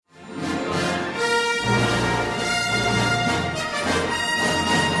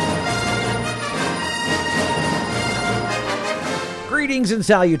Greetings and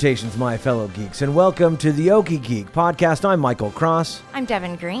salutations, my fellow geeks, and welcome to the Okie Geek podcast. I'm Michael Cross. I'm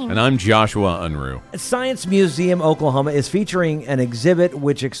Devin Green. And I'm Joshua Unruh. Science Museum Oklahoma is featuring an exhibit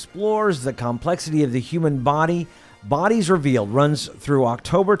which explores the complexity of the human body. Bodies Revealed runs through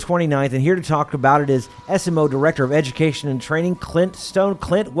October 29th, and here to talk about it is SMO Director of Education and Training, Clint Stone.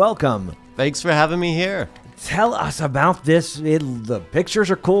 Clint, welcome. Thanks for having me here. Tell us about this. The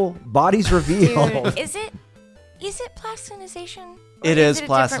pictures are cool. Bodies Revealed. Dude, is it plastinization? It is a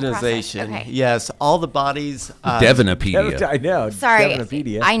different process? plastinization. Okay. Yes, all the bodies. Devinopedia. I know. Sorry,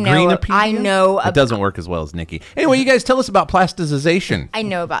 Devinopedia. I know. Greenopedia? I know. It doesn't work as well as Nikki. Anyway, you guys tell us about plasticization. I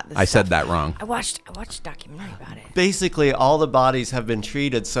know about this. I stuff. said that wrong. I watched a documentary about it. Basically, all the bodies have been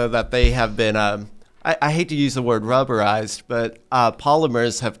treated so that they have been. I hate to use the word rubberized, but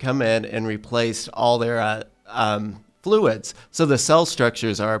polymers have come in and replaced all their fluids, so the cell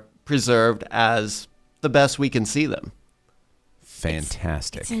structures are preserved as the best we can see them.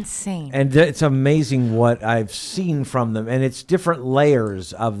 Fantastic. It's insane. And it's amazing what I've seen from them, and it's different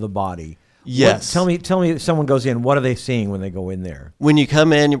layers of the body. Yes. Tell me if someone goes in, what are they seeing when they go in there? When you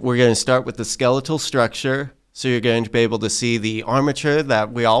come in, we're going to start with the skeletal structure. So you're going to be able to see the armature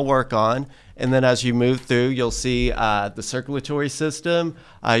that we all work on. And then as you move through, you'll see the circulatory system.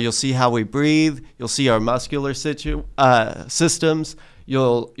 You'll see how we breathe. You'll see our muscular systems.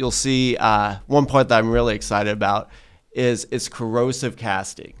 You'll see one part that I'm really excited about is it's corrosive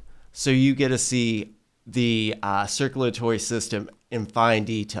casting. So you get to see the circulatory system in fine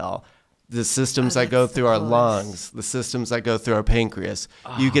detail. The systems that go through our lungs, the systems that go through our pancreas.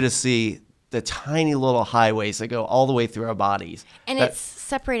 You get to see the tiny little highways that go all the way through our bodies. And it's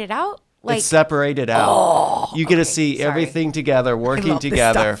separated out? It's separated out. You get to see everything together, working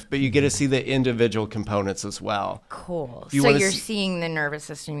together, but you get to see the individual components as well. Cool. So you're seeing the nervous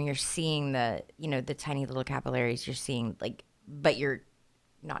system, you're seeing the tiny little capillaries, you're seeing but you're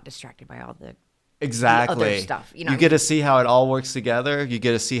not distracted by all the Exactly. other stuff. You You get to see how it all works together. You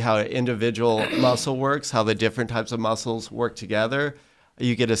get to see how an individual muscle works, how the different types of muscles work together.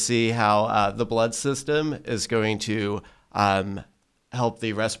 You get to see how the blood system is going to help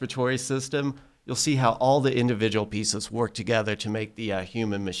the respiratory system. You'll see how all the individual pieces work together to make the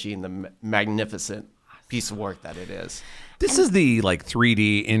human machine the magnificent piece of work that it is. This is the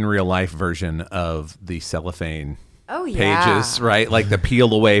 3D in real life version of the cellophane pages, right? Like the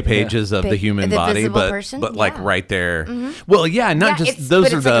peel away pages of the human body, but right there. Mm-hmm. Well, not just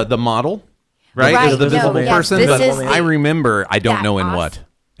those are the model, right? Is the visible person, but I remember, I don't know in what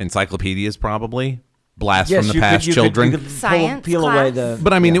encyclopedias probably. Blast from the past children. You could peel away the.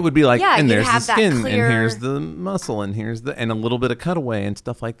 But I mean, it would be like, and there's the skin, and here's the muscle, and and a little bit of cutaway and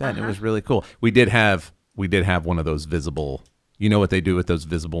stuff like that. And it was really cool. We did have one of those visible. You know what they do with those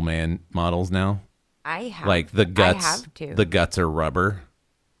Visible Man models now? I have. Like the guts. I have to. The guts are rubber.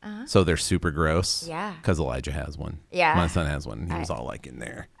 So they're super gross. Yeah. Because Elijah has one. Yeah. My son has one. He was all in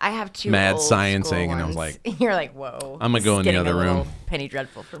there. I have two mad old sciencing, and I was like, you're like, whoa. I'm gonna go in the other room. Penny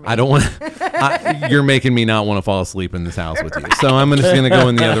dreadful for me. I don't want. You're making me not want to fall asleep in this house with you. So I'm just gonna go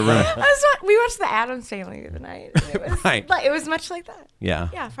in the other room. We watched the Addams Family the other night. It was it was much like that. Yeah.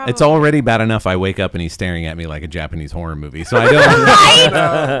 Yeah. Probably. It's already bad enough I wake up and he's staring at me like a Japanese horror movie. So I don't.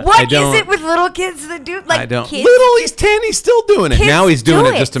 Right? What is it with little kids that do I don't. Kids he's 10. He's still doing it. Now he's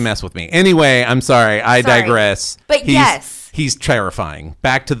doing it just to mess with me. Anyway, I'm sorry. I digress. But he's terrifying.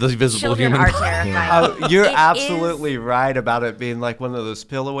 Back to the visible Children human. are terrifying. You're absolutely right about it being like one of those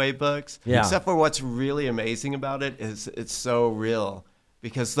pill-away books. Yeah. Except for what's really amazing about it is it's so real.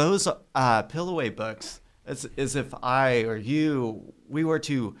 Because those pill-away books, it's as if I or you, we were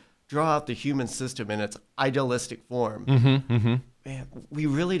to draw out the human system in its idealistic form. Mm-hmm, mm-hmm. Man, we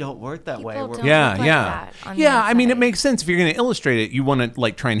really don't work that way. I mean, it makes sense if you're going to illustrate it. You want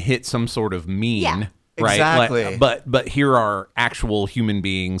to try and hit some sort of mean, right? Exactly. But here are actual human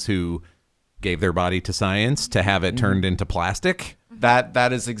beings who gave their body to science to have it turned into plastic.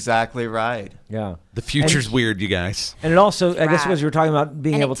 That is exactly right. Yeah. The future's weird, you guys. And it also, I guess, because you were talking about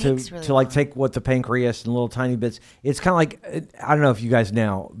being able to really take what the pancreas and little tiny bits. It's kind of like, I don't know if you guys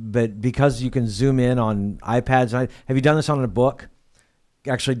know, but because you can zoom in on iPads. Have you done this on a book?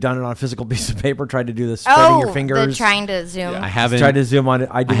 Actually done it on a physical piece of paper, tried to do this, spreading your fingers. The trying to zoom. I haven't tried to zoom on it.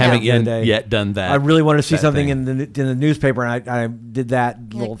 I haven't yet done that. I really wanted to see something in the newspaper, and I did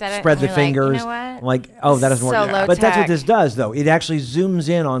that little spread the fingers. You know what? Like, oh, that doesn't work. Low But that's what tech. this does, though. It actually zooms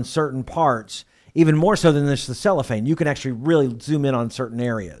in on certain parts, even more so than just the cellophane. You can actually really zoom in on certain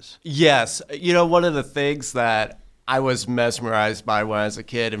areas. Yes. You know, one of the things that I was mesmerized by when I was a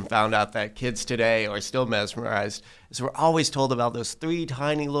kid and found out that kids today are still mesmerized is we're always told about those 3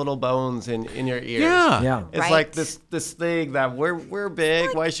 tiny little bones in your ears. Yeah. It's like this thing that we're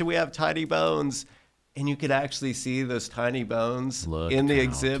big. Why should we have tiny bones? And you could actually see those tiny bones in the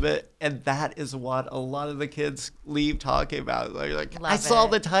exhibit. And that is what a lot of the kids leave talking about. They're like, I saw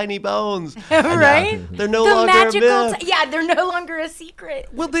the tiny bones. Right? They're no longer a myth. They're no longer a secret.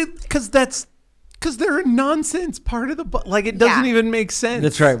 Well, because they're a nonsense part of the like it doesn't even make sense.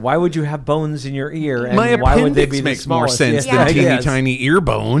 That's right. Why would you have bones in your ear? And my why would they appendix be makes the more smallest? sense than tiny ear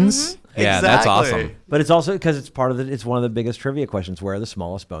bones. Mm-hmm. Yeah, that's awesome. But it's also because it's part of it's one of the biggest trivia questions. Where are the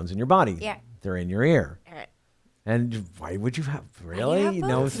smallest bones in your body? Yeah. They're in your ear. And why would you have really?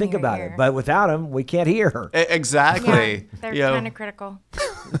 Think about it. But without them, we can't hear. Exactly. Yeah, they're kind of critical.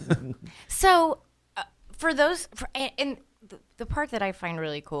 So, for those, and the part that I find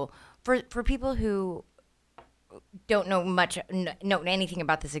really cool for people who don't know know anything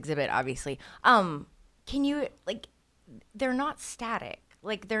about this exhibit, obviously, can you they're not static.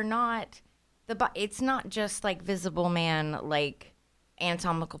 Like they're not it's not just like Visible Man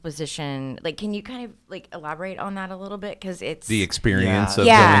anatomical position. Can you kind of elaborate on that a little bit? Because it's the experience of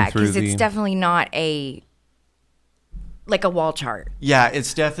going through because it's definitely not a wall chart. Yeah,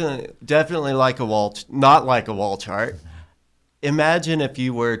 it's definitely like a wall, not like a wall chart. Imagine if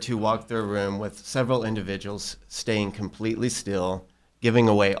you were to walk through a room with several individuals staying completely still, giving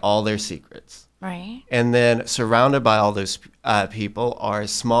away all their secrets. Right. And then surrounded by all those people are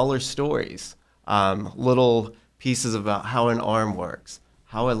smaller stories, little pieces about how an arm works,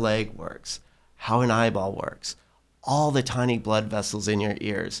 how a leg works, how an eyeball works, all the tiny blood vessels in your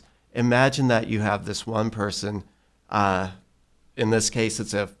ears. Imagine that you have this one person, in this case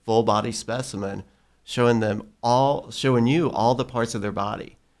it's a full body specimen, showing you all the parts of their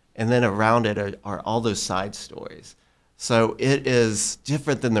body. And then around it are all those side stories. So it is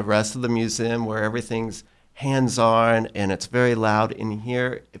different than the rest of the museum where everything's hands-on and it's very loud. In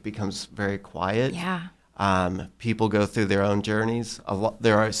here, it becomes very quiet. Yeah. People go through their own journeys.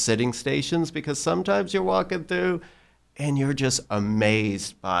 There are sitting stations because sometimes you're walking through and you're just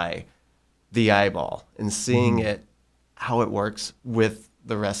amazed by the eyeball and seeing it, how it works with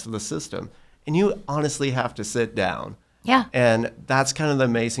the rest of the system. And you honestly have to sit down. Yeah. And that's kind of the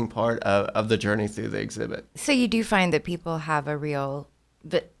amazing part of the journey through the exhibit. So you do find that people have a real,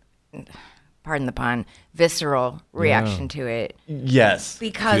 pardon the pun, visceral reaction to it. Yes.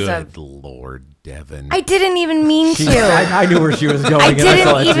 Because Good Lord, Devin. I didn't even mean to. I knew where she was going. I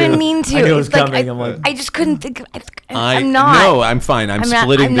didn't even mean to. I knew it was coming. I just couldn't think. I'm not. No, I'm fine. I'm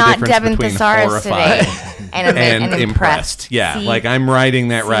splitting the difference Devin between Thesaurus horrified today and impressed. Yeah, See? I'm riding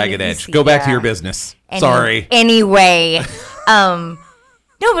that ragged edge. Go back to your business. Sorry. Anyway, no,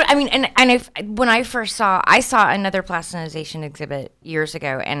 but I mean, when I saw another plastinization exhibit years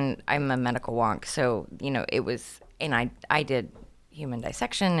ago, and I'm a medical wonk, so it was, and I did human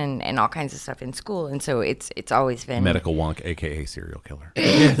dissection and all kinds of stuff in school, and so it's always been medical wonk, aka serial killer.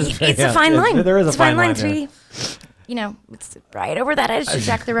 It's a fine line. There is a fine line, sweetie. It's right over that edge to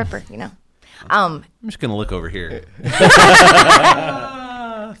Jack the Ripper. I'm just gonna look over here.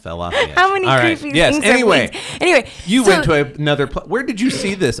 Fell off the edge. How many creepy things? Anyway, you went to another. Where did you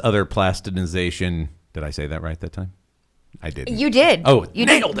see this other plastinization? Did I say that right that time? I didn't. You did. Oh, you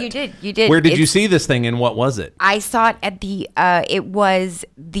nailed did. it. You did. Where did you see this thing, and what was it? I saw it at the. It was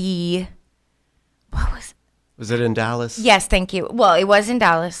the. What was? Was it in Dallas? Yes, thank you. Well, it was in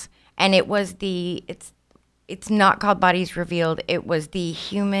Dallas, and it was the. It's not called Bodies Revealed. It was the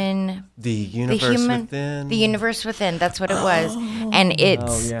human. The universe within. The universe within. That's what it was, and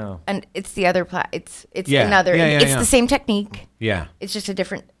it's. And it's the other. It's another. It's the same technique. Yeah. It's just a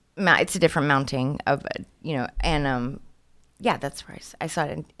different. It's a different mounting of and yeah, that's where I saw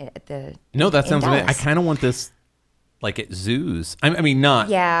it at the. No, that sounds amazing. I kind of want this. Like at zoos. I mean, not.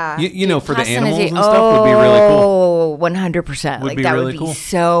 Yeah. For the animals and stuff would be really cool. 100%. Would be that really would be cool.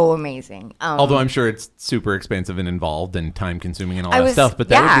 so amazing. Although I'm sure it's super expensive and involved and time consuming and all that stuff. But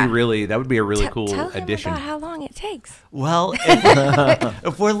that would be a really cool addition. Tell him about how long it takes. Well,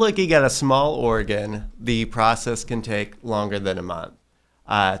 if we're looking at a small organ, the process can take longer than a month.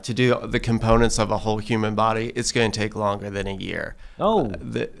 To do the components of a whole human body, it's going to take longer than a year. Oh.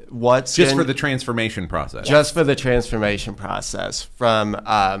 For the transformation process. Just for the transformation process from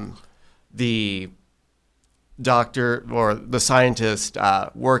the doctor or the scientist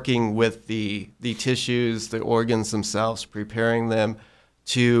working with the tissues, the organs themselves, preparing them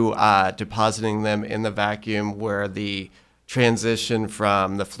to depositing them in the vacuum where the transition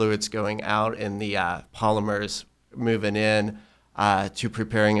from the fluids going out and the polymers moving in, to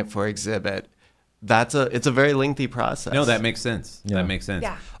preparing it for exhibit. it's a very lengthy process. No, that makes sense. Yeah. That makes sense.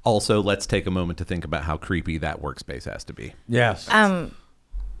 Yeah. Also, let's take a moment to think about how creepy that workspace has to be. Yes.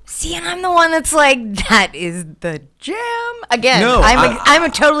 See, and I'm the one that's like, that is the jam. Again, No,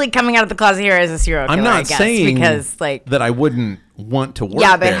 I'm totally coming out of the closet here as a serial killer. I'm not I guess, saying because like that I wouldn't want to work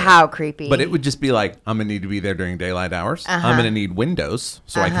yeah, but there. how creepy. But it would just be like, I'm going to need to be there during daylight hours. Uh-huh. I'm going to need windows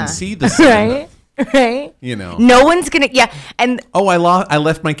so I can see the sun. right. You know. No one's gonna and Oh, I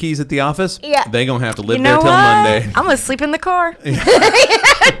left my keys at the office. Yeah. They gonna have to live you there know till what? Monday. I'm gonna sleep in the car.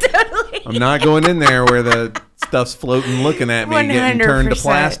 Totally. I'm not going in there where the stuff's floating, looking at me, getting turned to 100%.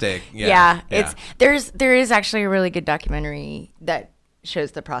 plastic. Yeah. There is actually a really good documentary that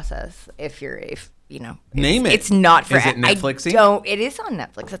shows the process. If you know, Name it. It's not for. Is it Netflixy? It is on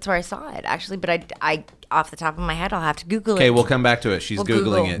Netflix. That's where I saw it actually. But I off the top of my head, I'll have to Google it. Okay, we'll come back to it. She's We'll Googling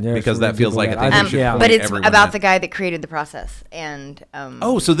Google. it Yeah, because we'll that feels Google like a that. thing we should yeah. point But it's everyone about at. the guy that created the process, and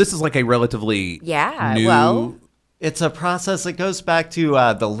Oh, so this is like a relatively yeah, new. well, It's a process that goes back to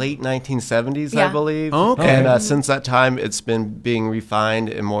the late 1970s, Yeah. I believe. Okay. And since that time, it's been being refined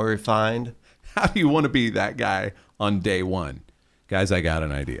and more refined. How do you want to be that guy on day one? Guys, I got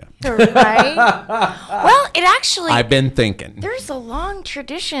an idea. right? Well, it actually I've been thinking. there's a long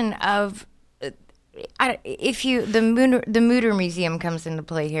tradition of the Mutter Museum comes into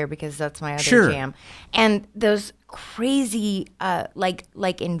play here because that's my other Sure. jam, and those crazy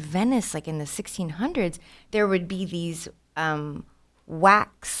like in Venice, like in the 1600s, there would be these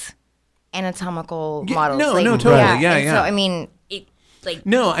wax anatomical Yeah, models. no, like, no, totally. Yeah, and yeah. So I mean, it like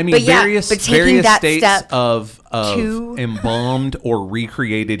No, I mean but yeah, various but taking that states step of to- embalmed or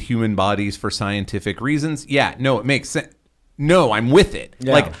recreated human bodies for scientific reasons. Yeah, no, it makes sense. No, I'm with it.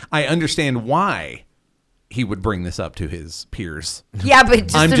 Yeah. Like I understand why he would bring this up to his peers. yeah, but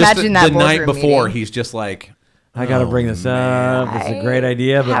just I'm imagine just that the night boardroom before. meeting. He's just like, I got to bring this up. It's a great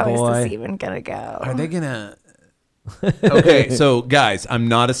idea, but How is boy. this even gonna go? are they gonna? Okay, so guys, I'm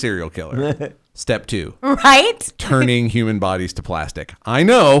not a serial killer. Step 2, Right? turning human bodies to plastic. I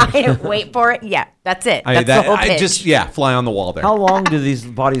know. Wait for it. Yeah, that's it. That's the whole pitch. Fly on the wall there. How long do these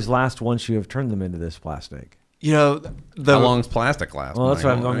bodies last once you have turned them into this plastic? You know, How long's plastic last? Well, that's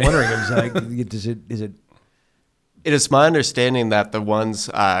what I'm Michael? wondering. Is it? it is my understanding that the ones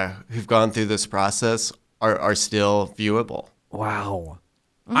who've gone through this process are still viewable. Wow.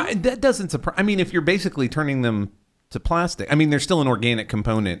 That doesn't surprise. I mean, if you're basically turning them to plastic, I mean, there's still an organic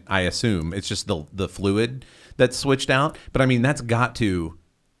component, I assume. It's just the fluid that's switched out. But I mean, that's got to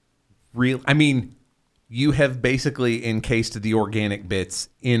I mean, you have basically encased the organic bits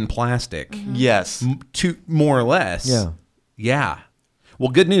in plastic, Yes. to more or less. Yeah. Yeah. Well,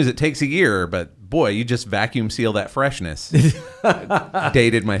 good news. It takes a year, but boy, you just vacuum seal that freshness.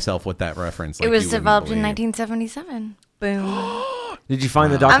 Dated myself with that reference. It like was you wouldn't developed in believe. 1977. Boom. Did you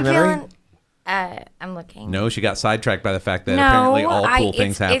find the I'm documentary? feeling. I'm looking. No, she got sidetracked by the fact that No, apparently all cool it's-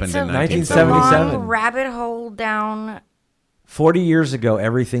 things happened it's in a- 1977. It's a long rabbit hole down. 40 years ago,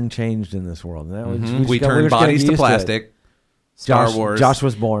 everything changed in this world. And that was, We just got- turned were just getting bodies to used it. plastic. Star Josh, Wars. Josh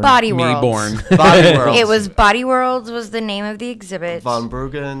was born. Body Me Worlds. born. Body Worlds. It was Body Worlds was the name of the exhibit, Von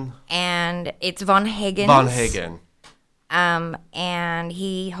Bruggen. and it's Von Hagen. Von Hagen. And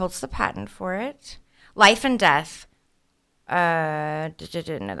he holds the patent for it. Life and Death. No,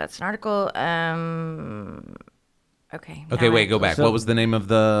 that's an article. Okay. Okay, now wait, go back. So- What was the name of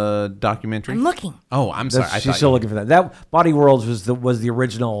the documentary? I'm looking. Oh, I'm sorry. I She's thought still you- looking for that. That Body Worlds was the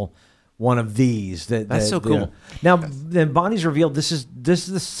original one of these. That's so cool. Now, then Bodies Revealed. This is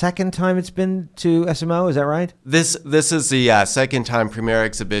the second time it's been to SMO. Is that right? This is the second time Premier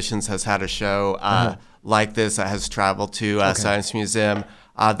Exhibitions has had a show like this that has traveled to Science Museum.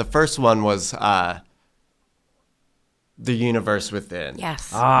 The first one was The Universe Within.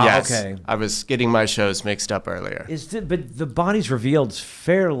 Yes. Yes. Okay. I was getting my shows mixed up earlier. But the Bodies Revealed's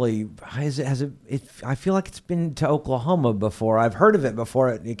fairly. I feel like it's been to Oklahoma before. I've heard of it before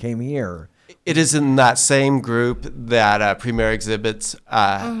it came here. It is in that same group that Premier Exhibits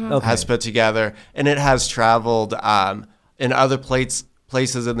has put together, and it has traveled in other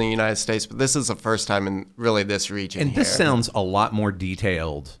places in the United States, but this is the first time in really this region. And this here. sounds a lot more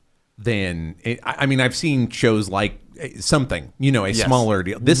detailed than I mean, I've seen shows like something, a Yes. smaller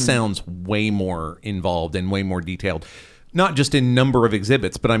deal. This sounds way more involved and way more detailed, not just in number of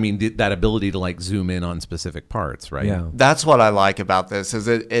exhibits, but I mean that ability to like zoom in on specific parts, right? Yeah. That's what I like about this is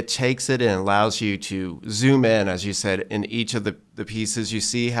it takes it and allows you to zoom in, as you said, in each of the pieces. You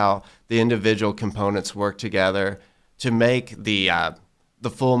see how the individual components work together to make the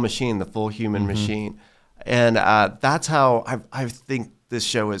full machine, the full human machine. And that's how I think this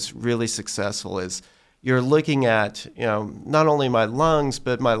show is really successful is you're looking at, not only my lungs,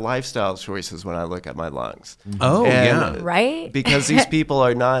 but my lifestyle choices when I look at my lungs. Oh, yeah. Right? Because these people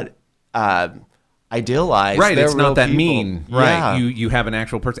are not idealized. Right, They're it's not that people. mean. Yeah. Right, you have an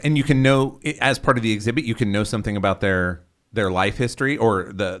actual person. And you can know, as part of the exhibit, you can know something about their life history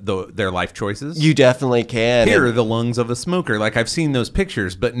or their life choices. You definitely can. Here are the lungs of a smoker. Like, I've seen those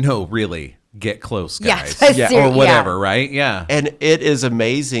pictures, but no, really, get close, guys. Yeah, or whatever, right? Yeah. And it is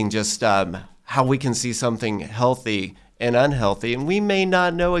amazing just how we can see something healthy and unhealthy. And we may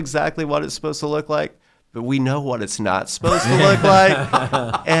not know exactly what it's supposed to look like, but we know what it's not supposed to look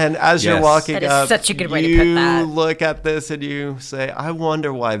like. And as you're walking that is up, such a good way to put that. You look at this and you say, I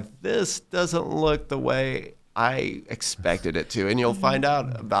wonder why this doesn't look the way I expected it to. And you'll find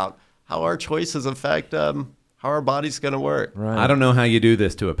out about how our choices affect how our body's going to work. Right. I don't know how you do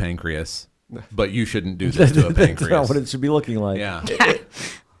this to a pancreas, but you shouldn't do this to a pancreas. That's not what it should be looking like. Yeah.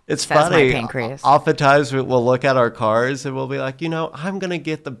 It's That's funny. my pancreas. Oftentimes we'll look at our cars and we'll be like, I'm going to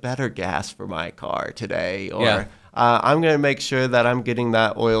get the better gas for my car today. Or I'm going to make sure that I'm getting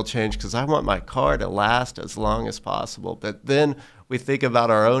that oil change because I want my car to last as long as possible. But then we think about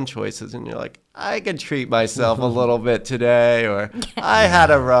our own choices and you're like, I can treat myself a little bit today, or I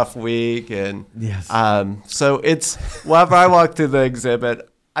had a rough week. And so it's whenever I walk through the exhibit,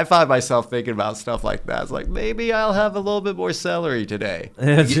 I find myself thinking about stuff like that. It's like, maybe I'll have a little bit more celery today.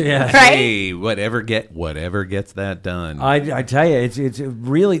 Yeah. Hey, whatever gets that done. I tell you, it's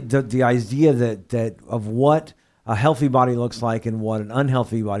really the idea that of what a healthy body looks like and what an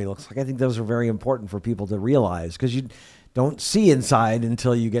unhealthy body looks like. I think those are very important for people to realize because you don't see inside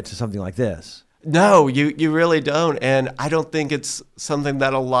until you get to something like this. No, you really don't. And I don't think it's something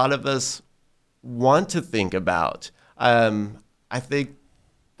that a lot of us want to think about. I think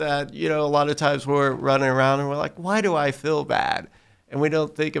that, a lot of times we're running around and we're like, why do I feel bad? And we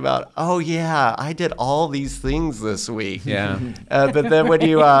don't think about, oh, yeah, I did all these things this week. Yeah. But then when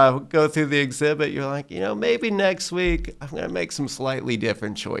you go through the exhibit, you're like, maybe next week I'm going to make some slightly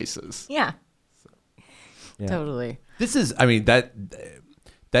different choices. Yeah. Totally. This is, that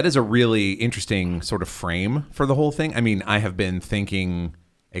is a really interesting sort of frame for the whole thing. I have been thinking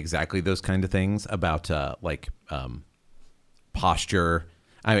exactly those kind of things about posture.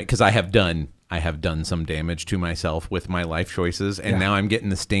 Because I have done some damage to myself with my life choices, and now I'm getting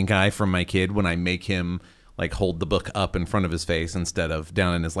the stink eye from my kid when I make him like hold the book up in front of his face instead of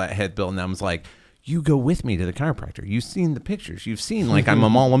down in his head bill. And I was like, you go with me to the chiropractor. You've seen the pictures. You've seen like I'm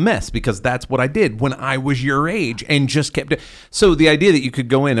all a mess because that's what I did when I was your age and just kept it. So the idea that you could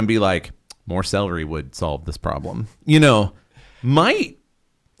go in and be like, more celery would solve this problem, that might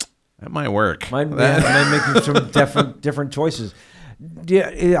work. Might make some different choices.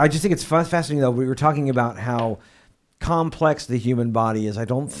 Yeah, I just think it's fascinating, though. We were talking about how complex the human body is. I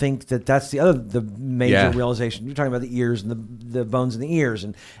don't think that's the major realization. You're talking about the ears and the bones in the ears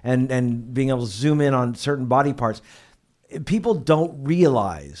and being able to zoom in on certain body parts. People don't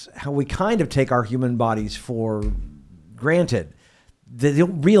realize how we kind of take our human bodies for granted. They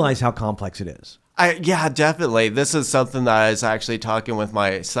don't realize how complex it is. Yeah, definitely. This is something that I was actually talking with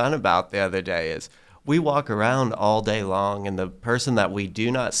my son about the other day is we walk around all day long, and the person that we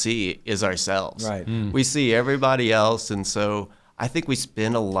do not see is ourselves. Right. We see everybody else, and so I think we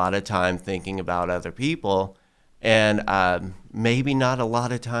spend a lot of time thinking about other people and maybe not a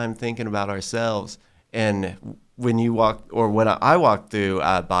lot of time thinking about ourselves. And when I walk through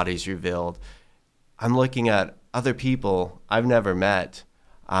Bodies Revealed, I'm looking at other people I've never met,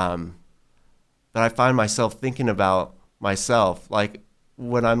 but I find myself thinking about myself, like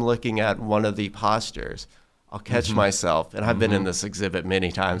when I'm looking at one of the postures, I'll catch myself, and I've been in this exhibit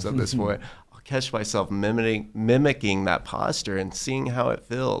many times at this point, I'll catch myself mimicking that posture and seeing how it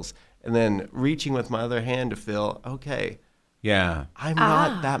feels, and then reaching with my other hand to feel, okay, yeah, I'm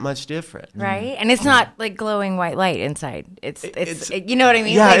not that much different. Right? And it's not like glowing white light inside. It's you know what I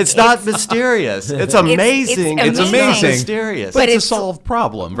mean? Yeah, like, it's not mysterious. It's amazing. It's amazing. Not mysterious. But it's a solved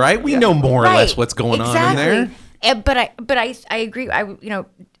problem, right? We know more or less what's going on in there. But I agree. I'm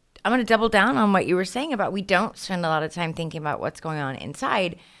going to double down on what you were saying about we don't spend a lot of time thinking about what's going on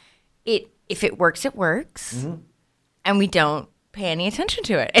inside. If it works, it works, and we don't pay any attention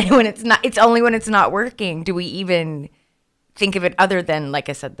to it. And when it's only when it's not working do we even think of it other than, like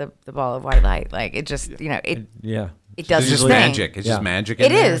I said, the ball of white light. Like it just, it does It's just magic. It's just magic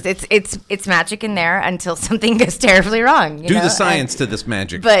in there. It is. It's magic in there until something goes terribly wrong. Do the science to this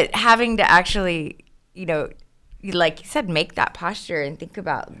magic. But having to actually, like you said, make that posture and think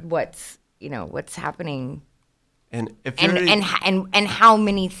about what's happening, and if and how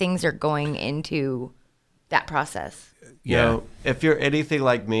many things are going into that process. You know, if you're anything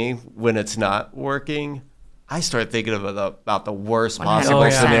like me, when it's not working, I start thinking about the worst possible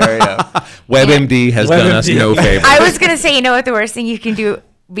scenario. WebMD has done us no favor. I was going to say, you know what the worst thing you can do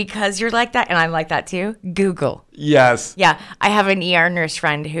because you're like that, and I'm like that too? Google. Yes. Yeah. I have an ER nurse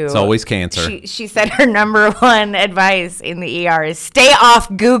friend who... It's always cancer. She said her number one advice in the ER is stay off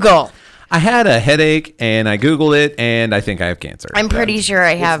Google. I had a headache, and I Googled it, and I think I have cancer. I'm pretty sure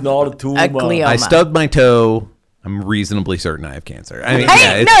I have a glioma. I stubbed my toe. I'm reasonably certain I have cancer. I mean,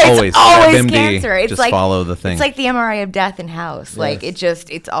 it's always cancer. It's just like, follow the thing. It's like the MRI of death in house. Yes. Like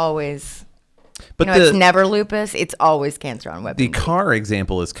it's always. But it's never lupus. It's always cancer on WebMD. The car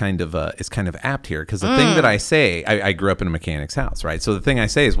example is kind of apt here because the thing that I say, I grew up in a mechanic's house, right? So the thing I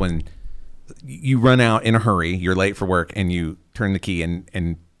say is when you run out in a hurry, you're late for work, and you turn the key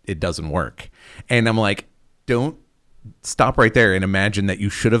and it doesn't work, and I'm like, don't stop right there and imagine that you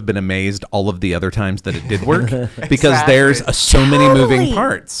should have been amazed all of the other times that it did work because there's so many moving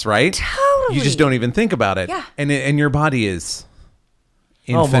parts, right? Totally. You just don't even think about it. Yeah. And your body is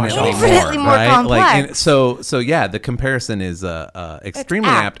infinitely more, right? Like, Complex. so yeah, the comparison is extremely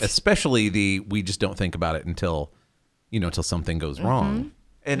apt, especially we just don't think about it until something goes wrong.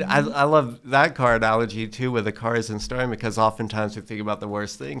 And I love that car analogy, too, with the cars and story, because oftentimes we think about the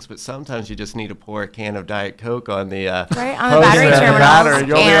worst things, but sometimes you just need to pour a can of Diet Coke on the battery terminal, and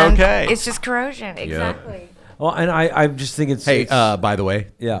you'll be okay. It's just corrosion. Exactly. Yep. Well, and I just think it's... Hey, by the way,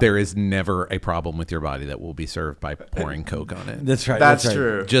 there is never a problem with your body that will be served by pouring Coke on it. That's right. That's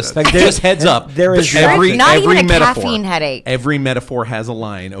true. Just heads up. There is every even a metaphor, caffeine headache. Every metaphor has a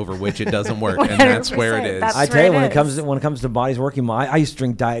line over which it doesn't work, and that's where it is. I tell you, when it comes to bodies working, I used to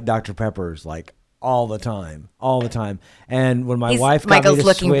drink Diet Dr. Peppers like all the time. And when my wife got Michael's me to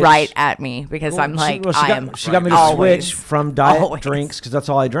looking switch, right at me because I'm like, she got me to switch from diet drinks, because that's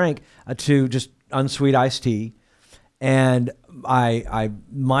all I drank, to just unsweet iced tea. And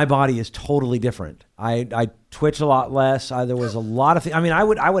my body is totally different. I twitch a lot less. There was a lot of things. I mean, I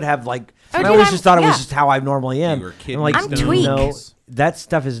would have like, I always just thought it was just how I normally am. I'm like, I'm tweaked. No, that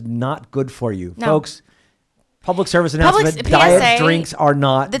stuff is not good for you, folks. Public service announcement: diet drinks are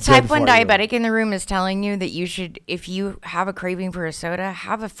not. The type 1 diabetic in the room is telling you that you should, if you have a craving for a soda,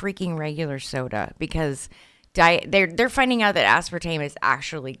 have a freaking regular soda, because they're finding out that aspartame is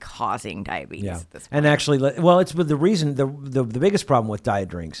actually causing diabetes. Yeah, at this point. and actually, it's the reason the biggest problem with diet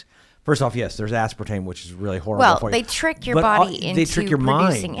drinks. First off, yes, there's aspartame, which is really horrible for you. They trick your body into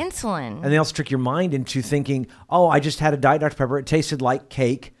producing insulin. And they also trick your mind into thinking, oh, I just had a Diet Dr. Pepper. It tasted like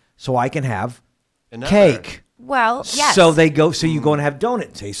cake, so I can have cake. Well, yes. So you go and have donut.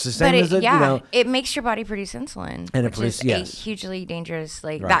 It tastes the same as it makes your body produce insulin, and which is a hugely dangerous.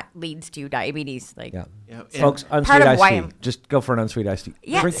 That leads to diabetes. Folks, unsweet iced tea. Just go for an unsweet iced tea.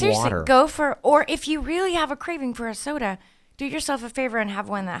 Yeah, drink seriously, water. Or if you really have a craving for a soda, do yourself a favor and have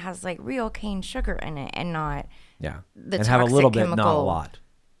one that has like real cane sugar in it, and not the and toxic have a little bit, chemical not a lot.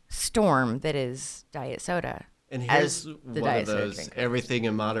 storm that is diet soda. And here's one of those everything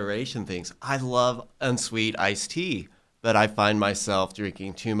in moderation things. I love unsweet iced tea, but I find myself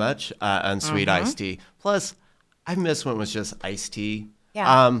drinking too much unsweet iced tea. Plus, I miss when it was just iced tea.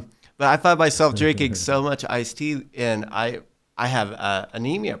 Yeah. But I find myself drinking so much iced tea, and I have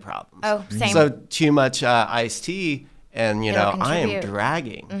anemia problems. Oh, same. So too much iced tea, and I am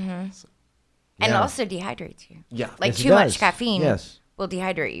dragging. Mm-hmm. So, and it also dehydrates you. Yeah. Like too much caffeine will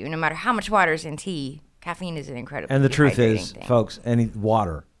dehydrate you. No matter how much water is in tea, caffeine is an incredible. And the truth is, folks,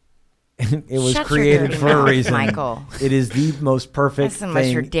 water. It was Shut created for a reason. Michael. It is the most perfect That's the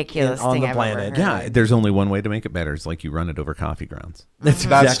most ridiculous on thing the I've planet. ever heard. Yeah, there's only one way to make it better. It's like you run it over coffee grounds.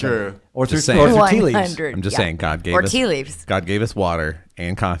 That's true. Or through tea leaves. I'm just saying, God gave us tea leaves. God gave us water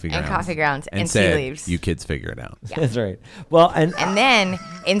and coffee grounds. And coffee grounds and said, tea leaves. You kids figure it out. Yeah. That's right. Well, and then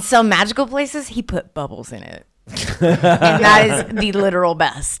in some magical places, he put bubbles in it. And that is the literal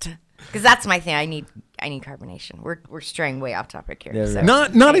best. Because that's my thing. I need carbonation. We're straying way off topic here. Yeah, so.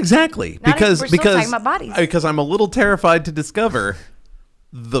 Not exactly. Because we're still talking about bodies. Because I'm a little terrified to discover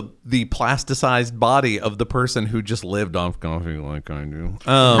the plasticized body of the person who just lived off coffee like I do.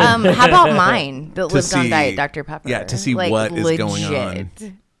 How about mine that lived on Diet Dr. Pepper? Yeah, to see what is going on.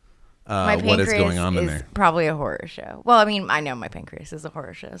 My what is going on in there? Probably a horror show. Well, I mean, I know my pancreas is a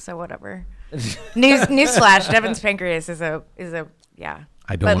horror show, so whatever. Newsflash: Devin's pancreas is a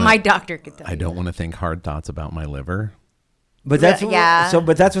my doctor could tell you. I don't want to think hard thoughts about my liver. But that's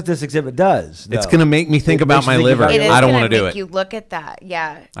what this exhibit does. Though. It's going to make me think about my liver. I don't want to do it. You look at that,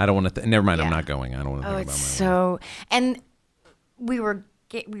 yeah. I don't want to. Never mind. I'm not going. I don't want to think about my liver. And we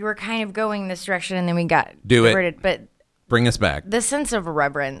were kind of going this direction, and then we got diverted. But bring us back. The sense of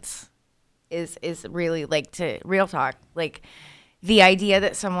reverence is really like to real talk. Like the idea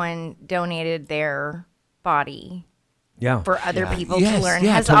that someone donated their body for other people to learn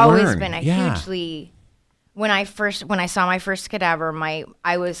has always been a hugely. When I saw my first cadaver,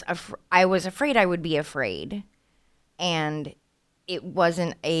 I was afraid I would be afraid, and it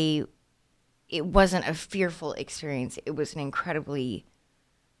wasn't a fearful experience. It was an incredibly,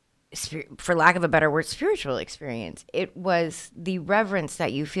 for lack of a better word, spiritual experience. It was the reverence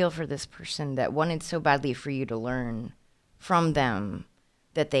that you feel for this person that wanted so badly for you to learn from them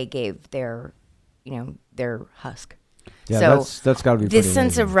that they gave their husk. Yeah, so that's got to be this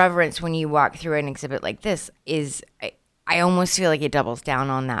sense of reverence when you walk through an exhibit like this is, I almost feel like it doubles down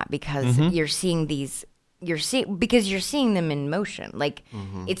on that because you're seeing them in motion. Like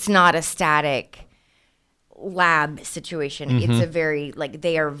it's not a static lab situation. It's a very like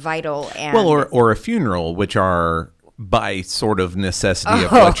they are vital and or a funeral, which are by sort of necessity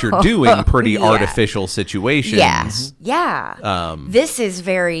of what you're doing, pretty artificial situations. This is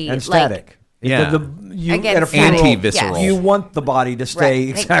very and static. Yeah. At a funeral, anti-visceral. You want the body to stay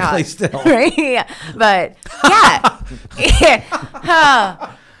exactly still. Right? Yeah. But,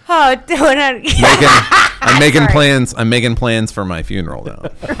 I'm making plans. I'm making plans for my funeral now.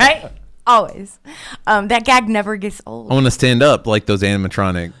 Right? Always. That gag never gets old. I want to stand up like those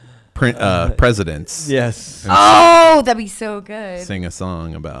animatronic presidents. Yes. Oh, that'd be so good. Sing a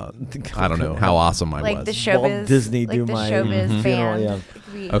song about, I don't know, how awesome I was. Like the showbiz. Walt Disney like do the my showbiz band. Yeah.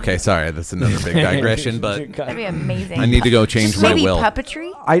 Okay, sorry, that's another big digression, but that'd be amazing. I need to go change my will. Puppetry?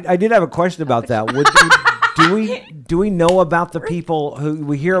 I did have a question about that. Do we know about the people who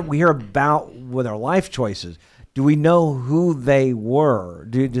we hear about with their life choices? Do we know who they were?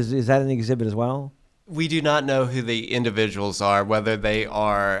 Is that an exhibit as well? We do not know who the individuals are, whether they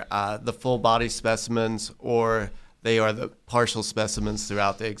are the full body specimens or they are the partial specimens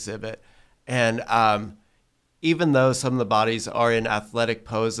throughout the exhibit. And even though some of the bodies are in athletic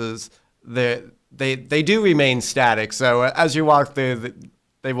poses, they do remain static. So as you walk through,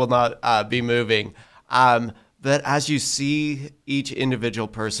 they will not be moving. But as you see each individual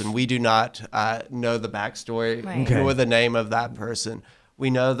person, we do not know the backstory nor the name of that person. We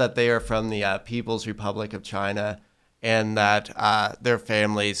know that they are from the People's Republic of China and that their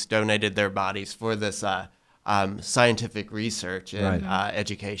families donated their bodies for this scientific research and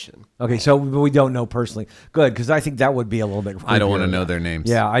education. Okay, so we don't know personally. Good, because I think that would be a little bit weird. I don't want to know their names.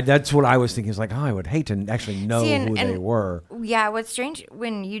 Yeah, that's what I was thinking. It's like, I would hate to actually know who they were. Yeah, what's strange,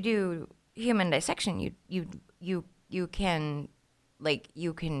 when you do human dissection, you can,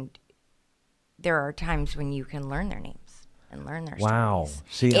 there are times when you can learn their names. And learn their stories.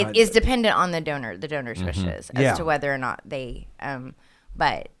 See, it is dependent on the donor's wishes as to whether or not they.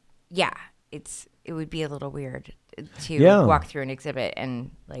 But yeah, it would be a little weird to walk through an exhibit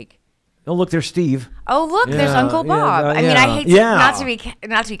and like. Oh look, there's Steve. Oh look, there's Uncle Bob. I mean, I hate not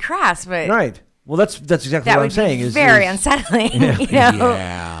to be crass, but right. Well, that's exactly what I'm saying. Is very unsettling. You know?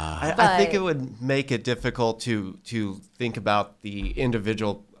 Yeah. I think it would make it difficult to think about the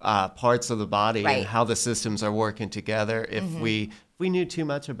individual parts of the body and how the systems are working together if we knew too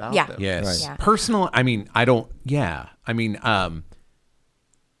much about them. Yes. Right. Personal. I mean, I don't. Yeah. I mean, I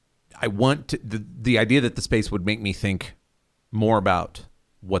want to, the idea that the space would make me think more about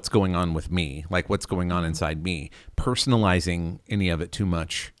what's going on with me, like what's going on inside me. Personalizing any of it too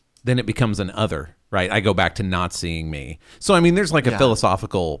much, then it becomes an other. Right. I go back to not seeing me. So I mean, there's like a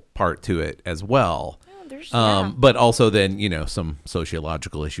philosophical part to it as well. But also then, some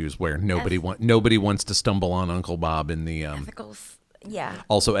sociological issues where nobody wants to stumble on Uncle Bob in the ethicals. Yeah.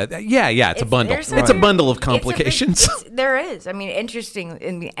 Also, it's a bundle. It's a bundle of complications. There is. I mean,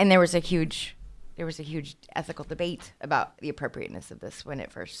 interesting, and there was a huge ethical debate about the appropriateness of this when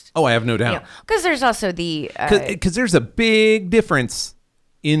it first. Oh, I have no doubt. Because there's also the because there's a big difference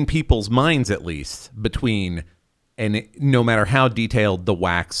in people's minds, at least, between. And no matter how detailed the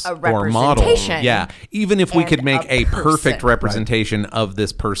wax or model, even if we could make a perfect representation of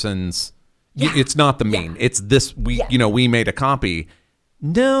this person's, it's not the mean. It's this. We made a copy.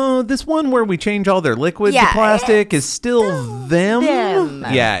 No, this one where we change all their liquid to plastic is still them.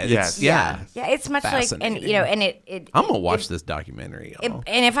 Yeah, it's much like, and it. I'm gonna watch this documentary. And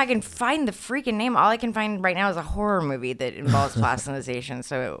if I can find the freaking name, all I can find right now is a horror movie that involves plasticization.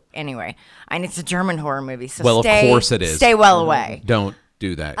 So anyway, and it's a German horror movie. So of course it is. Stay well away. Don't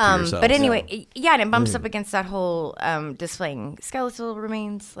do that to yourself. But anyway, and it bumps up against that whole displaying skeletal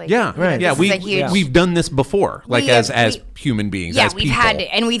remains. Like, we've done this before, like as human beings, as people.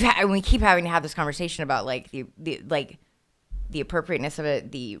 And we keep having to have this conversation about like the appropriateness of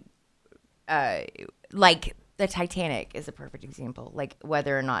it, the the Titanic is a perfect example, like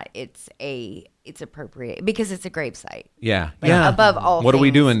whether or not it's appropriate because it's a gravesite. Yeah, Above all, what are we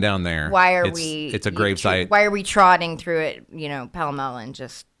doing down there? Why are It's a gravesite. Why are we trotting through it? Pell mell and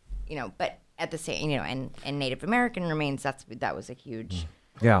just but at the same and Native American remains. That was a huge.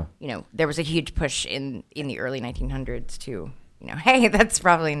 Yeah. There was a huge push in the early 1900s to. Hey, that's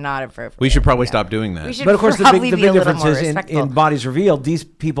probably not appropriate. We should probably stop doing that. But of course, the big difference is in Bodies Revealed, these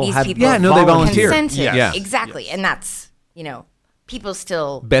people they volunteered. Yeah, exactly. Yes. And that's, people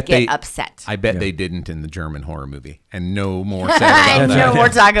still get upset. I bet they didn't in the German horror movie. And no more said about that. No more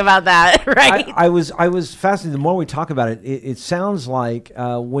talk about that, right? I was fascinated. The more we talk about it, it sounds like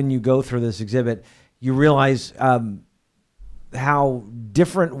when you go through this exhibit, you realize how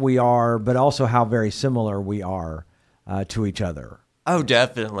different we are, but also how very similar we are. To each other. Oh,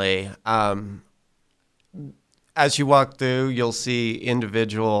 definitely. As you walk through, you'll see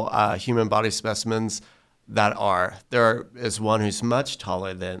individual human body specimens there is one who's much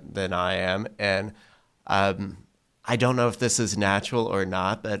taller than I am. And I don't know if this is natural or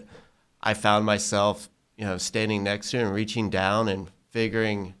not, but I found myself, standing next to him and reaching down and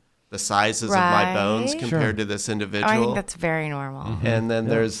figuring the sizes of my bones compared to this individual. I think that's very normal. Mm-hmm. And then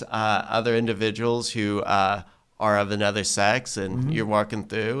there's other individuals who are of another sex, and you're walking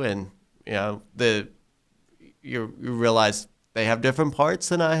through, and you realize they have different parts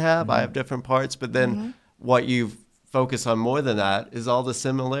than I have. I have different parts, but then what you focus on more than that is all the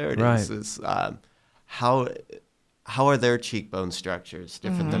similarities. Right. Is how are their cheekbone structures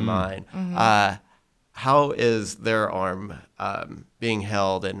different than mine? How is their arm being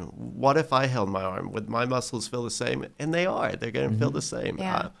held, and what if I held my arm? Would my muscles feel the same? And they are. They're going to feel the same.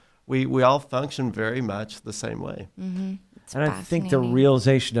 Yeah. We all function very much the same way. And I think the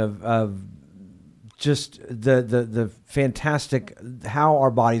realization of just the fantastic how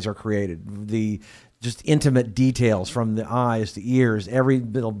our bodies are created, the just intimate details from the eyes, the ears, every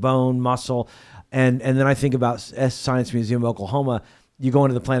little bone, muscle, and then I think about Science Museum of Oklahoma. You go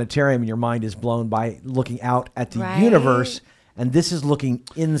into the planetarium and your mind is blown by looking out at the universe. And this is looking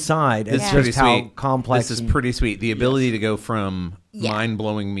inside. It's just how complex. This is pretty sweet. The ability to go from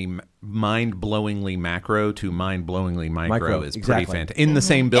mind-blowingly macro to mind-blowingly micro is pretty fantastic. In the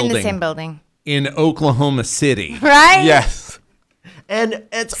same building. In the same building. In Oklahoma City. Right? Yes. And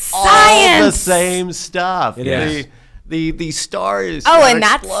it's Science! All the same stuff. It is. The stars and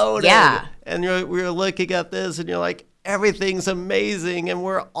exploded. that's, And we're looking at this and you're like, everything's amazing and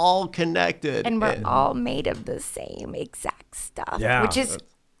we're all connected. And we're all made of the same exact stuff, which is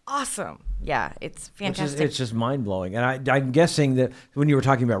awesome. Yeah, it's fantastic. It's just mind-blowing. And I'm guessing that when you were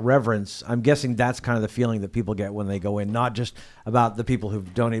talking about reverence, I'm guessing that's kind of the feeling that people get when they go in, not just about the people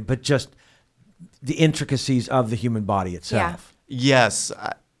who've donated, but just the intricacies of the human body itself. Yeah. Yes.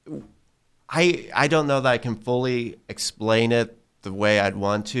 I don't know that I can fully explain it the way I'd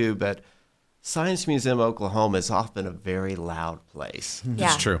want to, but Science Museum Oklahoma is often a very loud place. Yeah.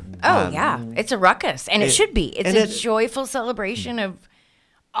 It's true. Oh, yeah. It's a ruckus, and it should be. It's a joyful celebration of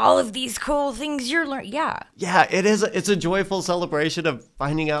all of these cool things you're learning. Yeah. Yeah, it is. It's a joyful celebration of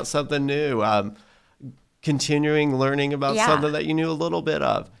finding out something new, continuing learning about something that you knew a little bit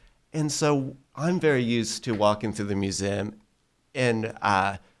of. And so I'm very used to walking through the museum and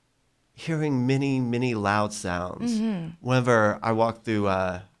hearing many, many loud sounds. Whenever I walk through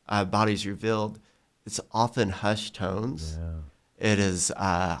Bodies Revealed, it's often hushed tones. Yeah. It is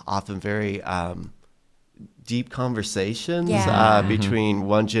often very deep conversations between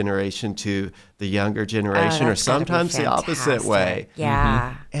one generation to the younger generation, or sometimes the opposite way.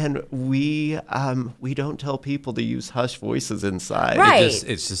 Yeah. And we don't tell people to use hushed voices inside. Right.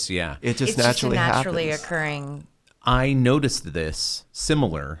 It's just naturally happens. Naturally occurring. I noticed this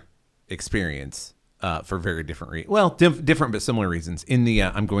similar experience for very different reasons. Well, different but similar reasons. In the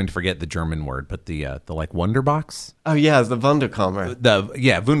I'm going to forget the German word, but the like Wunderbox. Oh yeah, the Wunderkammer.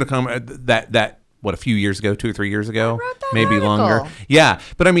 Wunderkammer. That what, a few years ago, 2 or 3 years ago, maybe article. longer. Yeah,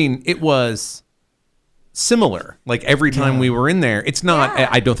 but I mean, it was similar. Like every time we were in there, it's not.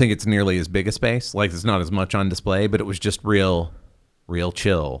 I don't think it's nearly as big a space. Like there's not as much on display, but it was just real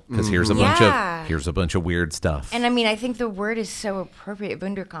chill because here's a bunch of weird stuff. And I mean, I think the word is so appropriate.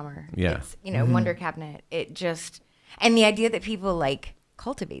 Wunderkammer. Yeah. It's, Wonder Cabinet. It just, and the idea that people like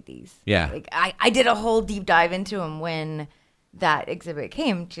cultivate these. Yeah. Like I did a whole deep dive into them when that exhibit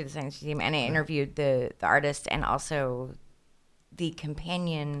came to the Science Museum, and I interviewed the artist and also the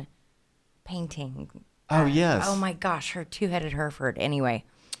companion painting. Oh yes. Oh my gosh, her two-headed Hereford. Anyway,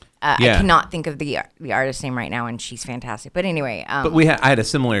 I cannot think of the artist's name right now, and she's fantastic. But anyway, but I had a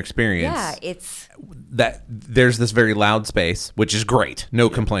similar experience. Yeah, it's that there's this very loud space, which is great. No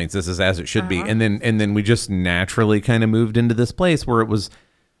complaints. This is as it should be. And then we just naturally kind of moved into this place where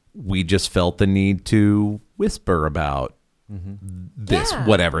we just felt the need to whisper about this,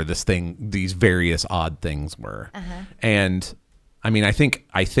 whatever this thing, these various odd things were. And I mean, I think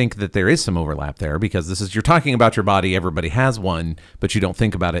that there is some overlap there, because you're talking about your body. Everybody has one, but you don't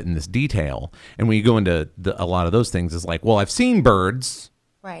think about it in this detail. And when you go into a lot of those things, it's like, well, I've seen birds,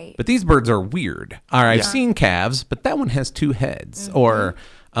 right, but these birds are weird. Or I've seen calves, but that one has 2 heads, or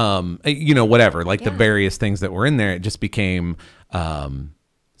whatever. Like the various things that were in there, it just became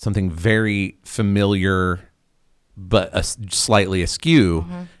something very familiar, but slightly askew.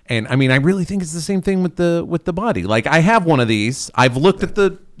 And I mean, I really think it's the same thing with the body. Like, I have one of these. I've looked at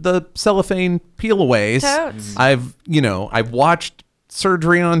the cellophane peel-aways. Totes. I've watched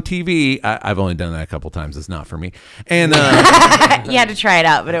surgery on TV. I've only done that a couple times. It's not for me. And you had to try it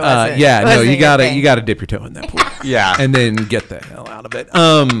out, but it wasn't. You gotta dip your toe in that pool. And then get the hell out of it.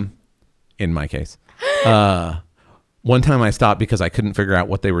 In my case, one time I stopped because I couldn't figure out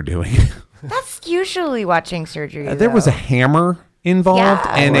what they were doing. That's usually watching surgery. There was a hammer involved,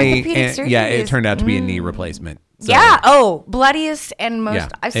 and it turned out to be a knee replacement. So, bloodiest and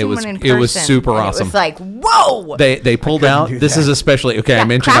most. I've seen one in person. It was super awesome. It was like, whoa. They pulled out. This is especially okay. I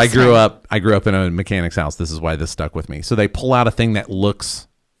mentioned Craftsman. I grew up in a mechanic's house. This is why this stuck with me. So they pull out a thing that looks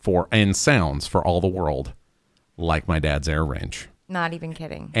for and sounds for all the world like my dad's air wrench. Not even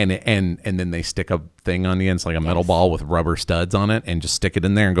kidding. And then they stick a thing on the end. It's like a metal ball with rubber studs on it, and just stick it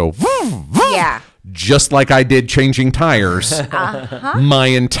in there and go, vroom, vroom, just like I did changing tires my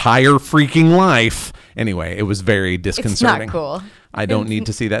entire freaking life. Anyway, it was very disconcerting. It's not cool. I don't need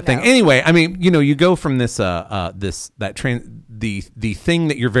to see that thing. Anyway, I mean, you go from the thing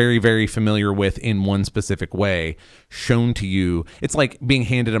that you're very, very familiar with in one specific way shown to you. It's like being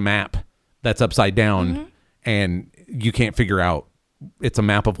handed a map that's upside down and you can't figure out it's a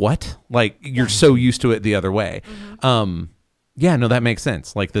map of what? Like, you're so used to it the other way. That makes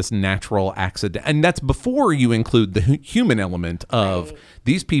sense. Like this natural accident. And that's before you include the human element of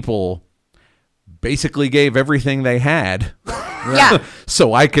these people basically gave everything they had.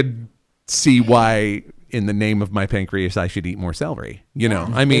 So I could see why, in the name of my pancreas, I should eat more celery.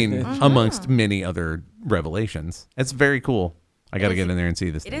 I mean, amongst many other revelations. It's very cool. I got to get in there and see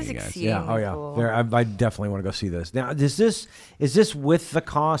this. It is guys. cool. I definitely want to go see this. Now, is this with the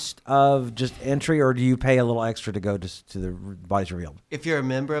cost of just entry, or do you pay a little extra to go to the Bodies Revealed? If you're a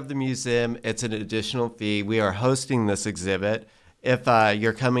member of the museum, it's an additional fee. We are hosting this exhibit. If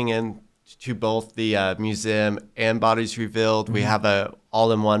you're coming in to both the museum and Bodies Revealed, we have a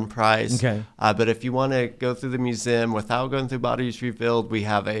all-in-one price. Okay. But if you want to go through the museum without going through Bodies Revealed, we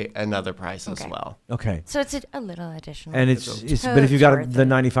have another price as well. Okay. So it's a little additional. And it's but if you got the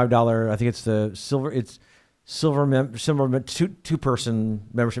 $95, I think it's the silver. It's two-person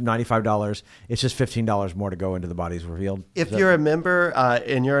membership, $95. It's just $15 more to go into the Bodies Revealed. If you're a member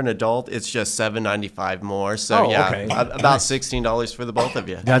and you're an adult, it's just $7.95 more. So about $16 for the both of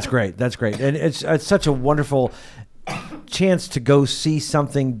you. That's great. And it's such a wonderful chance to go see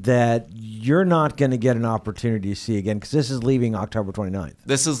something that you're not going to get an opportunity to see again, because this is leaving October 29th.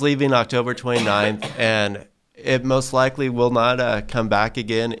 This is leaving October 29th, and it most likely will not come back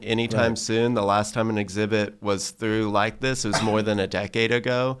again anytime soon. The last time an exhibit was through like this was more than a decade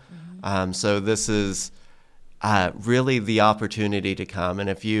ago. So this is really the opportunity to come. And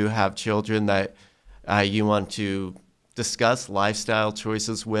if you have children that you want to discuss lifestyle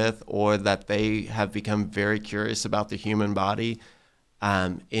choices with, or that they have become very curious about the human body,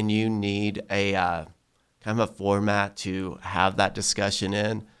 and you need a kind of a format to have that discussion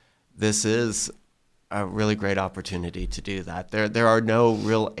in, this is a really great opportunity to do that. There are no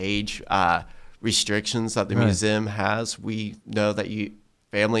real age restrictions that the museum has. We know that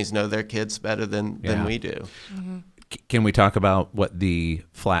families know their kids better than we do. Can we talk about what the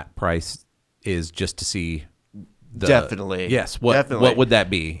flat price is just to see? Definitely. Yes. What would that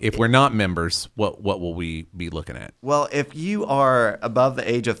be? If we're not members, what will we be looking at? Well, if you are above the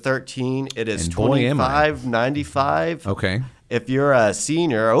age of 13, it is $25.95. Okay. If you're a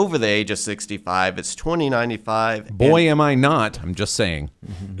senior over the age of 65, it's $20.95. Boy, am I not. I'm just saying.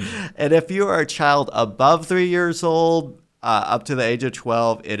 And if you are a child above 3 years old, up to the age of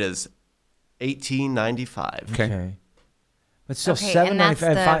 12, it is $18.95. Okay. But still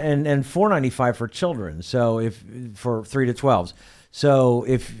 $7.95 and $4.95 for children. So if for 3 to 12s. So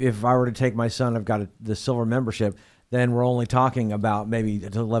if I were to take my son, I've got the silver membership, then we're only talking about maybe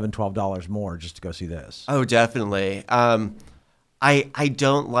 $11, $12 more just to go see this. Oh, definitely. I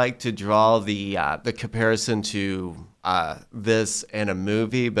don't like to draw the comparison to this and a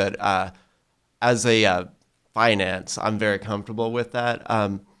movie, but as a finance, I'm very comfortable with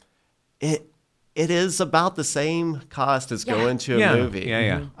that. It is about the same cost as going to a movie.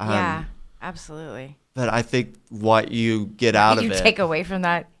 Yeah, absolutely. But I think what you get out of it, you take away from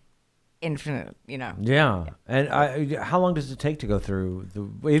that infinite, Yeah. And how long does it take to go through the?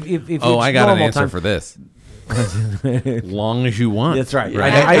 If I got an answer for this. Long as you want. That's right.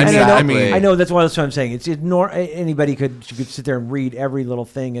 I I know. That's what I'm saying. Anybody could sit there and read every little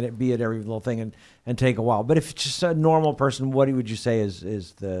thing and be at every little thing and take a while. But if it's just a normal person, what would you say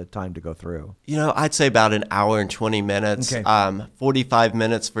is the time to go through? I'd say about an hour and 20 minutes. Okay. 45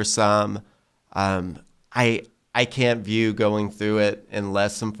 minutes for some. I can't view going through it in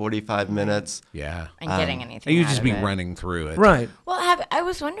less than 45 minutes. Yeah. And getting anything. You'd just be running through it. Right. Well, I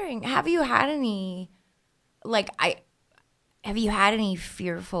was wondering, have you had any? Have you had any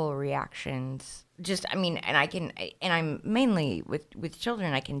fearful reactions? I'm mainly with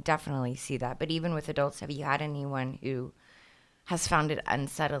children, I can definitely see that. But even with adults, have you had anyone who has found it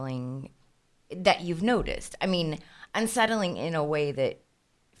unsettling that you've noticed? I mean, unsettling in a way that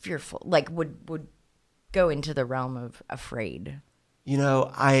fearful, would go into the realm of afraid.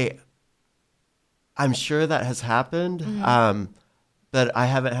 I'm sure that has happened. Mm-hmm. But I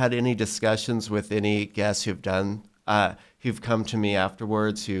haven't had any discussions with any guests who've come to me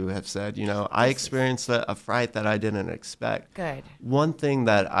afterwards who have said, I experienced a fright that I didn't expect. Good. One thing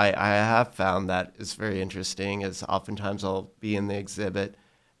that I have found that is very interesting is oftentimes I'll be in the exhibit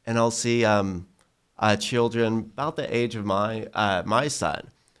and I'll see children about the age of my son,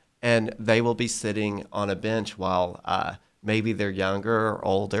 and they will be sitting on a bench while maybe they're younger or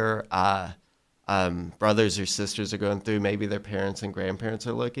older. Brothers or sisters are going through, maybe their parents and grandparents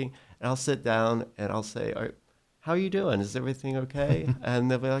are looking, and I'll sit down and I'll say, how are you doing? Is everything okay?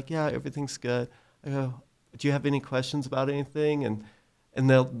 And they'll be like, yeah, everything's good. I go, do you have any questions about anything? And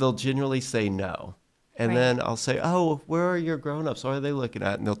they'll generally say no. And then I'll say, oh, where are your grown-ups? What are they looking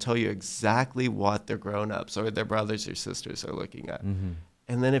at? And they'll tell you exactly what their grown-ups or their brothers or sisters are looking at. Mm-hmm.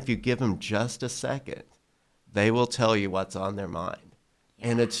 And then if you give them just a second, they will tell you what's on their mind.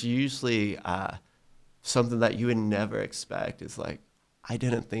 And it's usually something that you would never expect. It's like, I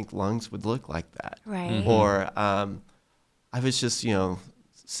didn't think lungs would look like that. Right. Mm-hmm. Or I was just,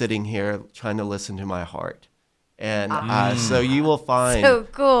 sitting here trying to listen to my heart. And so you will find. So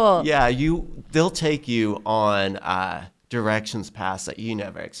cool. Yeah, they'll take you on directions past that you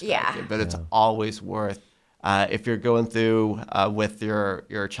never expected. Yeah. But it's always worth, if you're going through with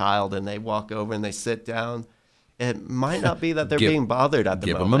your child and they walk over and they sit down, it might not be that they're being bothered at the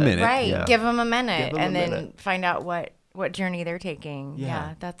moment. Give them a minute. Right. Yeah. Give them a minute and then find out what journey they're taking.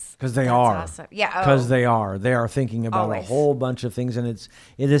 Yeah, that's because they are awesome. Yeah, because they are thinking about Always. a whole bunch of things, and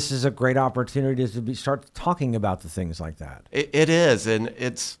this is a great opportunity to start talking about the things like that. It is, and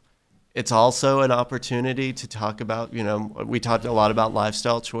it's also an opportunity to talk about. We talked a lot about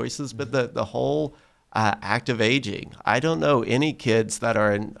lifestyle choices, but the whole active aging. I don't know any kids that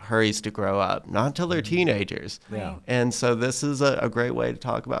are in hurries to grow up, not until they're teenagers. Yeah. And so this is a great way to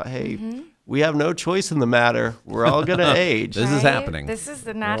talk about, hey, we have no choice in the matter. We're all going to age. This is happening. This is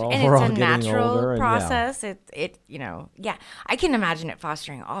the natural, and we're all it's a getting older natural and, process. I can imagine it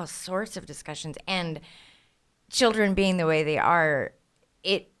fostering all sorts of discussions, and children being the way they are,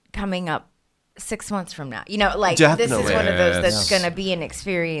 it coming up 6 months from now. Definitely. This is one of those that's Yes. going to be an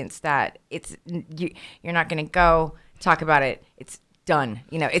experience that you're not going to go talk about it. It's done.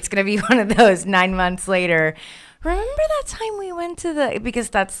 It's going to be one of those 9 months later. Remember that time we went to because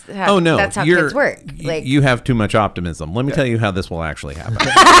that's how, that's how kids work. You have too much optimism. Let me tell you how this will actually happen.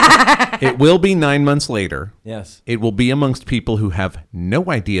 It will be 9 months later. Yes. It will be amongst people who have no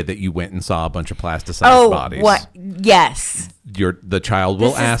idea that you went and saw a bunch of plasticized bodies. What? Yes. The child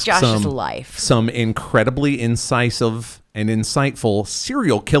will ask Josh's life. some incredibly incisive and insightful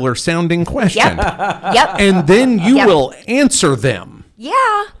serial killer sounding question. Yep. And then you will answer them.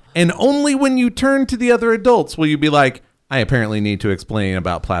 Yeah. And only when you turn to the other adults will you be like, I apparently need to explain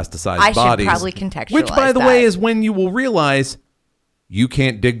about plasticized bodies. I should probably contextualize Which, by the that. way, is when you will realize you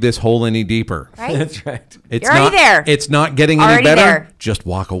can't dig this hole any deeper. Right? That's right. It's You're already there. It's not getting any Already better. there. Just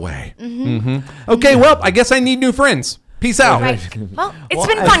walk away. Okay, well, I guess I need new friends. Peace out. Right. Well, it's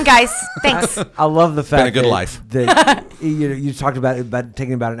been fun, guys. Thanks. I love the fact Been a good life. that you talked about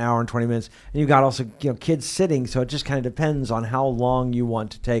taking about an hour and 20 minutes, and you got also kids sitting, so it just kind of depends on how long you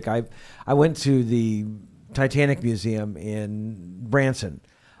want to take. I went to the Titanic Museum in Branson,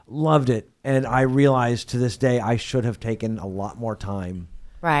 loved it, and I realized to this day I should have taken a lot more time,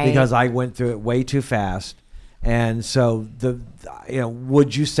 Right. because I went through it way too fast. And so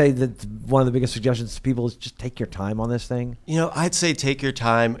would you say that one of the biggest suggestions to people is just take your time on this thing? I'd say take your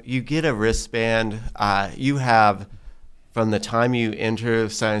time. You get a wristband. You have, from the time you enter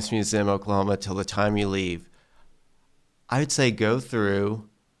Science Museum Oklahoma till the time you leave, I'd say go through,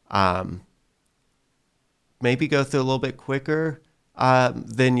 maybe go through a little bit quicker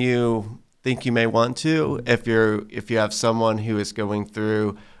than you think you may want to. If you have someone who is going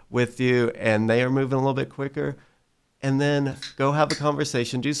through with you and they are moving a little bit quicker, and then go have a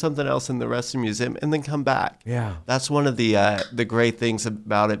conversation, do something else in the rest of the museum, and then come back. Yeah. That's one of the great things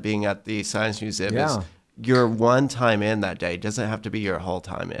about it being at the Science Museum is your one time in that day. It doesn't have to be your whole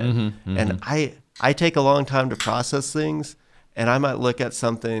time in. And I take a long time to process things, and I might look at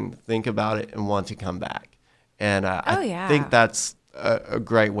something, think about it, and want to come back. And I think that's a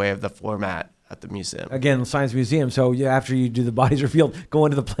great way of the format at the museum. Again, Science Museum. So after you do the bodies revealed, go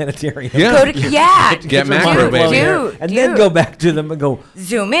into the planetarium. Yeah. Get macro, baby. And then go back to them and go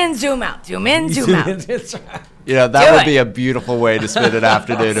zoom in, zoom out, zoom in, zoom out. That would be a beautiful way to spend an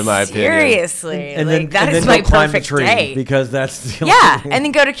afternoon, in my opinion. Seriously, and then that is my perfect day. Because that's the and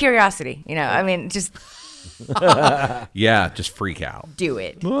then go to Curiosity. Just. Just freak out. Do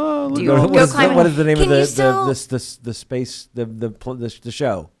it. Go climb. What is the name of the space the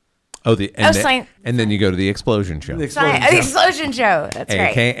show? Oh, and then you go to the Explosion Show. The Explosion Show. That's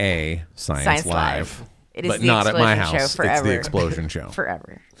right. AKA Science Live. It is but the not at my Explosion house. Show forever. It's the Explosion Show.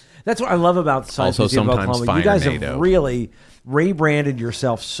 Forever. That's what I love about Science Museum of Oklahoma. You guys have really rebranded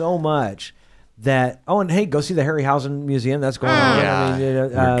yourself so much that. Oh, and hey, go see the Harryhausen Museum. That's going on. Yeah.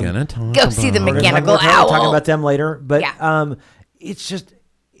 We're gonna talk. Go see the Mechanical Owl. We're talking about them later, but it's just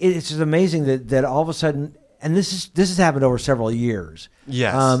amazing that all of a sudden. And this has happened over several years.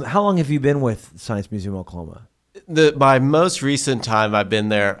 Yes. How long have you been with Science Museum Oklahoma? My most recent time, I've been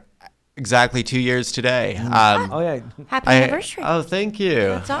there exactly 2 years today. Happy anniversary. Oh, thank you.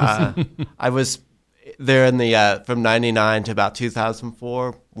 That's awesome. I was there in from 99 to about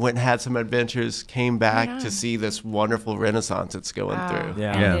 2004. Went and had some adventures, came back to see this wonderful renaissance it's going through.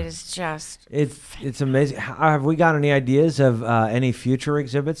 Yeah. It is just it's amazing. Have we got any ideas of any future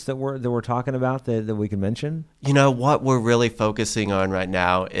exhibits that we're talking about that we can mention? What we're really focusing on right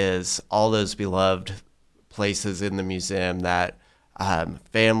now is all those beloved places in the museum that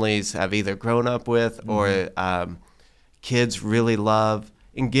families have either grown up with or kids really love.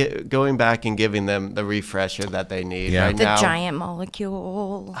 And going back and giving them the refresher that they need right now. The giant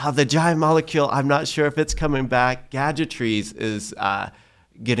molecule. The giant molecule. I'm not sure if it's coming back. Gadgetries is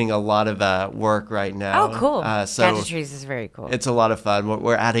getting a lot of work right now. Oh, cool. Gadgetries is very cool. It's a lot of fun.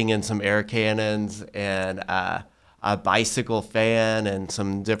 We're adding in some air cannons and a bicycle fan and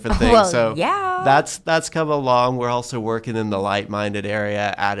some different things. That's come along. We're also working in the light-minded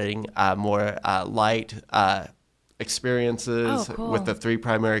area, adding more light experiences with the 3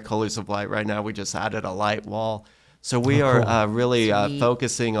 primary colors of light. Right now we just added a light wall, so we are really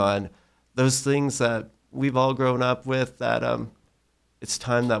focusing on those things that we've all grown up with, that it's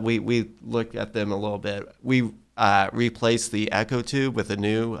time that we look at them a little bit. We replaced the Echo Tube with a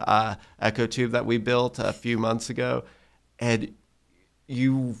new Echo Tube that we built a few months ago, and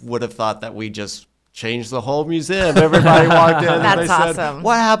you would have thought that we just changed the whole museum. Everybody walked in and they said,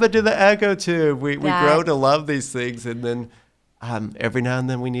 "What happened to the Echo Tube?" We grow to love these things, and then every now and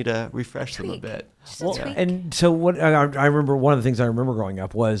then we need to refresh them a bit. And so what I remember, one of the things I remember growing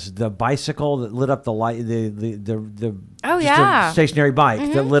up was the bicycle that lit up the light, the stationary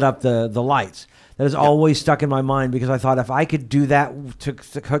bike that lit up the lights. That has always stuck in my mind, because I thought if I could do that to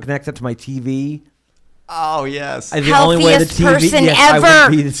connect it to my TV. Oh, yes. The only way the TV, ever. I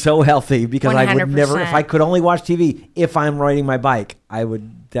would be so healthy, because 100%. I would never, if I could only watch TV if I'm riding my bike,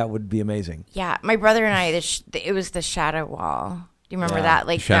 that would be amazing. Yeah, my brother and I, it was the Shadow Wall. Do you remember that?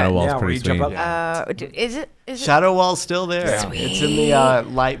 Like Shadow Wall's pretty sweet. Is it? Shadow Wall's still there. Sweet. It's in the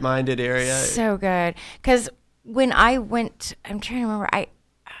light-minded area. So good. Because when I went, I'm trying to remember,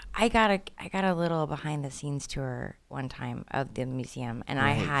 I got a little behind the scenes tour one time of the museum, and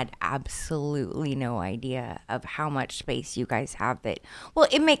I had absolutely no idea of how much space you guys have. Well,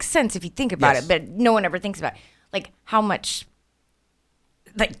 it makes sense if you think about it, but no one ever thinks about it. Like how much,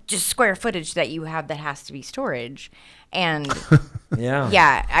 like just square footage that you have that has to be storage. And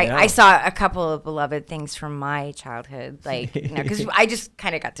I saw a couple of beloved things from my childhood, like, because I just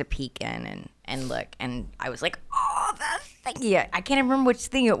kind of got to peek in and look, and I was like, oh, that thing. Yeah, I can't remember which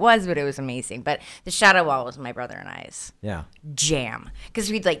thing it was, but it was amazing. But the Shadow Wall was my brother and I's jam, because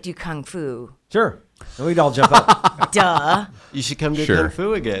we'd like do kung fu. Sure. And we'd all jump up. Duh. You should come do kung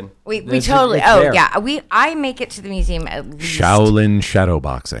fu again. We totally. I make it to the museum at least Shaolin shadow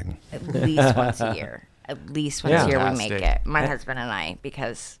boxing. at least once a year. at least once a year we make it. My husband and I,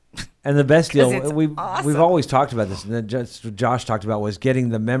 because. And the best deal we've awesome. always talked about this, and then just Josh talked about, was getting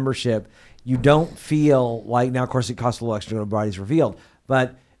the membership. You don't feel like, now of course it costs a little extra to go to Bodies Revealed,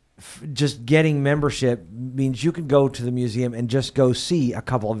 but just getting membership means you can go to the museum and just go see a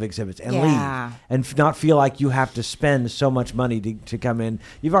couple of exhibits and leave, and not feel like you have to spend so much money to come in.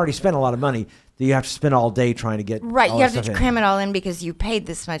 You've already spent a lot of money that you have to spend all day trying to get right. You have to cram it all in because you paid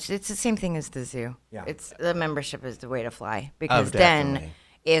this much. It's the same thing as the zoo. Yeah. It's the membership is the way to fly, because then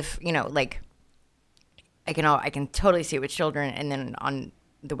if like I can totally see it with children, and then on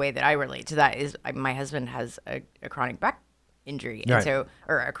the way that I relate to that is my husband has a chronic back injury, and so,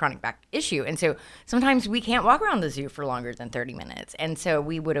 or a chronic back issue, and so sometimes we can't walk around the zoo for longer than 30 minutes, and so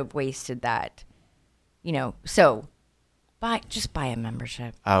we would have wasted that, so just buy a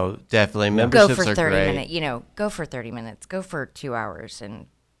membership. Oh, definitely. Memberships go for 30 are great. minutes, go for 30 minutes, go for 2 hours, and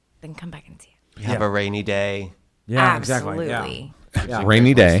then come back and see it. You have a rainy day. Yeah, absolutely. Exactly. Yeah.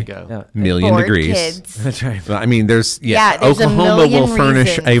 Rainy day, million Bored degrees. Kids. That's right. I mean, there's Oklahoma will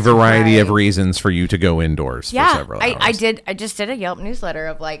furnish a variety of reasons for you to go indoors for several hours. I just did a Yelp newsletter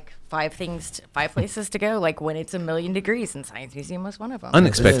of like 5 places to go, like when it's a million degrees, and Science Museum was one of them.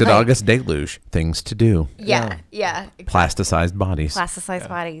 Unexpected August deluge, things to do. Yeah. Exactly. Plasticized bodies.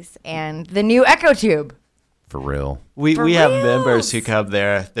 Bodies, and the new Echo Tube. For real. We have members who come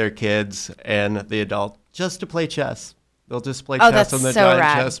there, their kids and the adult, just to play chess. They'll just play chess on the giant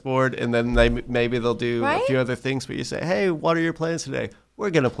chessboard, and then maybe they'll do a few other things. But you say, "Hey, what are your plans today?" We're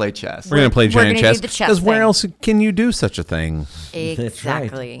gonna play chess. We're gonna play giant chess. Because where else can you do such a thing?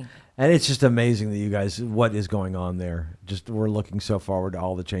 Exactly. Right. And it's just amazing that you guys, what is going on there. Just we're looking so forward to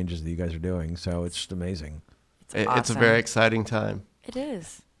all the changes that you guys are doing. So it's just amazing. It's awesome. It's a very exciting time. It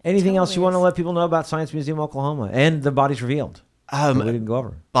is. Anything else you want to let people know about Science Museum Oklahoma and the Bodies Revealed? We didn't go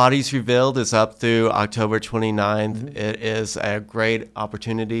over. Bodies Revealed is up through October 29th. Mm-hmm. It is a great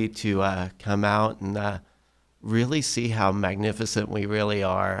opportunity to come out and really see how magnificent we really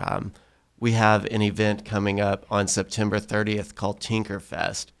are. We have an event coming up on September 30th called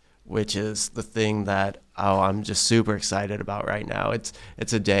Tinkerfest, which is the thing that I'm just super excited about right now.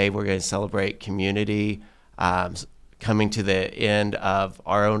 It's a day we're going to celebrate community, coming to the end of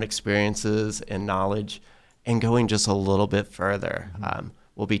our own experiences and knowledge, and going just a little bit further.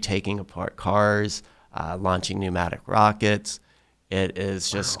 We'll be taking apart cars, launching pneumatic rockets. It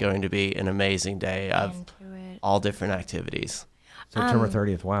is just going to be an amazing day of all different activities. September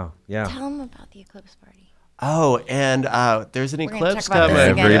 30th. Wow. Yeah. Tell them about the eclipse party. Oh, and there's an eclipse coming.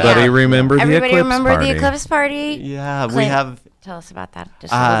 Everybody remember the eclipse party? Yeah, Clint, we have. Tell us about that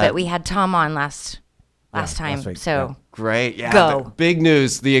just a little bit. We had Tom on last time, week. so great. Yeah, go. Big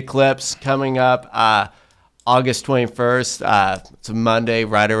news: the eclipse coming up August 21st. It's a Monday,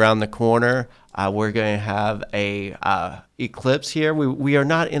 right around the corner. We're going to have a eclipse here. We are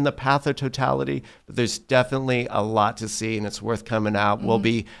not in the path of totality, but there's definitely a lot to see, and it's worth coming out. Mm-hmm. We'll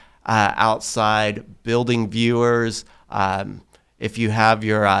be outside building viewers. If you have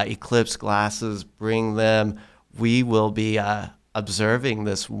your eclipse glasses, bring them. We will be observing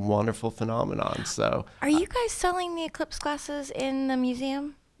this wonderful phenomenon. So, are you guys selling the eclipse glasses in the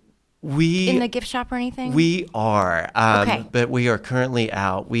museum? In the gift shop or anything? We are, but we are currentally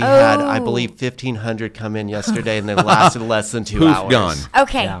out. We had, I believe, 1,500 come in yesterday, and they lasted less than 2 hours. Gone.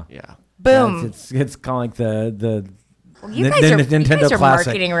 Okay. Yeah. Boom. Yeah, it's kind of like the you guys are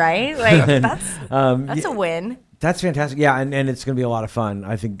marketing, right? Like that's a win. That's fantastic. Yeah, and it's going to be a lot of fun.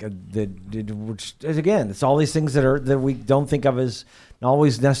 I think again, it's all these things that we don't think of as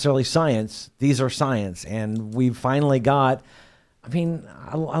always necessarily science. These are science, and we finally got. I mean,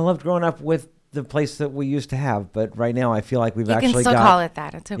 I loved growing up with the place that we used to have, but right now I feel like we've actually got. You can still call it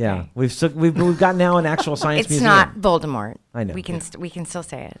that. It's okay. Yeah, we've got now an actual science museum. It's not Voldemort. I know. We can still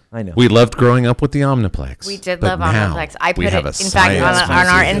say it. I know. We loved growing up with the Omniplex. We did love Omniplex. I put it in fact on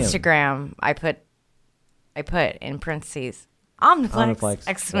our Instagram. I put in parentheses Omniplex!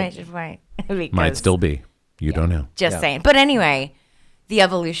 Exclamation point. Might still be. You don't know. Just saying. But anyway, the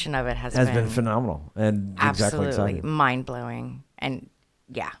evolution of it has been phenomenal and absolutely exactly mind blowing. And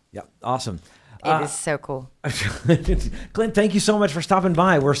yeah. Awesome. It is so cool. Clint, thank you so much for stopping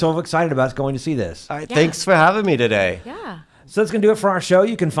by. We're so excited about going to see this. All right, thanks for having me today. Yeah. So that's going to do it for our show.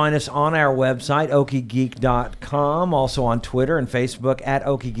 You can find us on our website, okiegeek.com, also on Twitter and Facebook at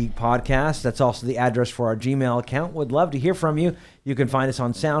OkieGeek Podcast. That's also the address for our Gmail account. Would love to hear from you. You can find us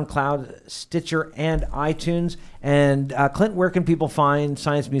on SoundCloud, Stitcher, and iTunes. And Clint, where can people find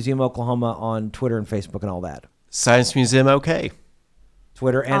Science Museum Oklahoma on Twitter and Facebook and all that? Science Museum OK.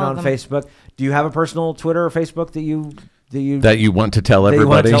 Twitter and on Facebook. Do you have a personal Twitter or Facebook that you that you want to tell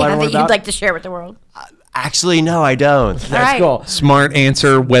everybody? That you'd like to share with the world? Actually, no, I don't. That's cool. Smart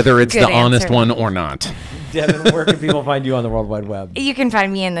answer, whether it's the honest one or not. Devin, where can people find you on the World Wide Web? You can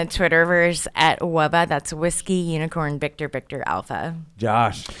find me in the Twitterverse at Wubba. That's Whiskey Unicorn Victor Victor Alpha.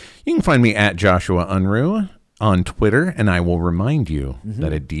 Josh. You can find me at Joshua Unruh on Twitter, and I will remind you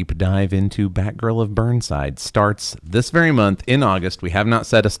that a deep dive into Batgirl of Burnside starts this very month in August. We have not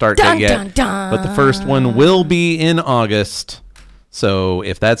set a start date yet, but the first one will be in August. So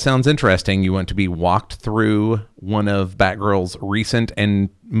if that sounds interesting, you want to be walked through one of Batgirl's recent and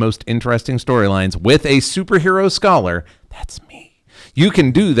most interesting storylines with a superhero scholar, that's me. You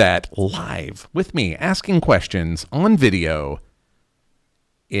can do that live with me, asking questions on video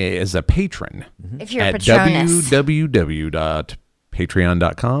as a patron. If you're a at Patronus.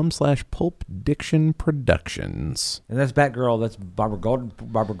 www.patreon.com/pulpdictionproductions. And that's Batgirl. That's Barbara Gordon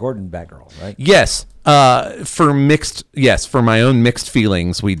Batgirl, right? Yes. For my own mixed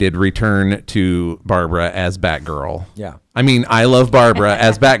feelings, we did return to Barbara as Batgirl. Yeah. I mean, I love Barbara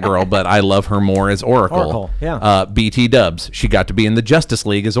as Batgirl, but I love her more as Oracle. Yeah. BT Dubs. She got to be in the Justice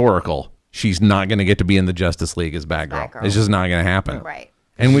League as Oracle. She's not going to get to be in the Justice League as Batgirl. It's just not going to happen. Right.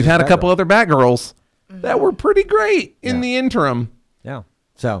 And we've had a couple other Batgirls that were pretty great in the interim. Yeah.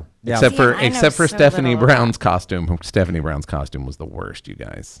 So, yeah. Except for Stephanie Brown's costume. Stephanie Brown's costume was the worst, you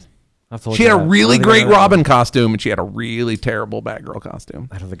guys. She had a really great Robin costume, and she had a really terrible Batgirl costume.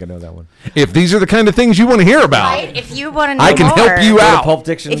 I don't think I know that one. If these are the kind of things you want to hear about, right? If you want to know I can help you out. Pulp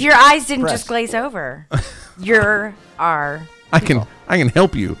Diction if your eyes didn't just glaze over, you're our I can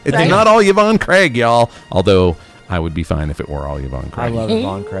help you. It's not all Yvonne Craig, y'all. Although I would be fine if it were all Yvonne Craig. I love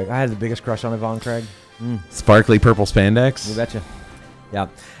Yvonne Craig. I had the biggest crush on Yvonne Craig. Sparkly purple spandex. You betcha. Yeah.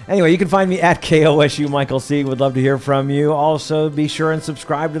 Anyway, you can find me at KOSU Michael C. Would love to hear from you. Also, be sure and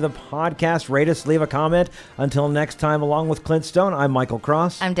subscribe to the podcast. Rate us, leave a comment. Until next time, along with Clint Stone, I'm Michael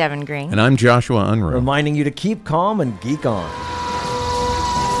Cross. I'm Devin Green. And I'm Joshua Unruh. Reminding you to keep calm and geek on.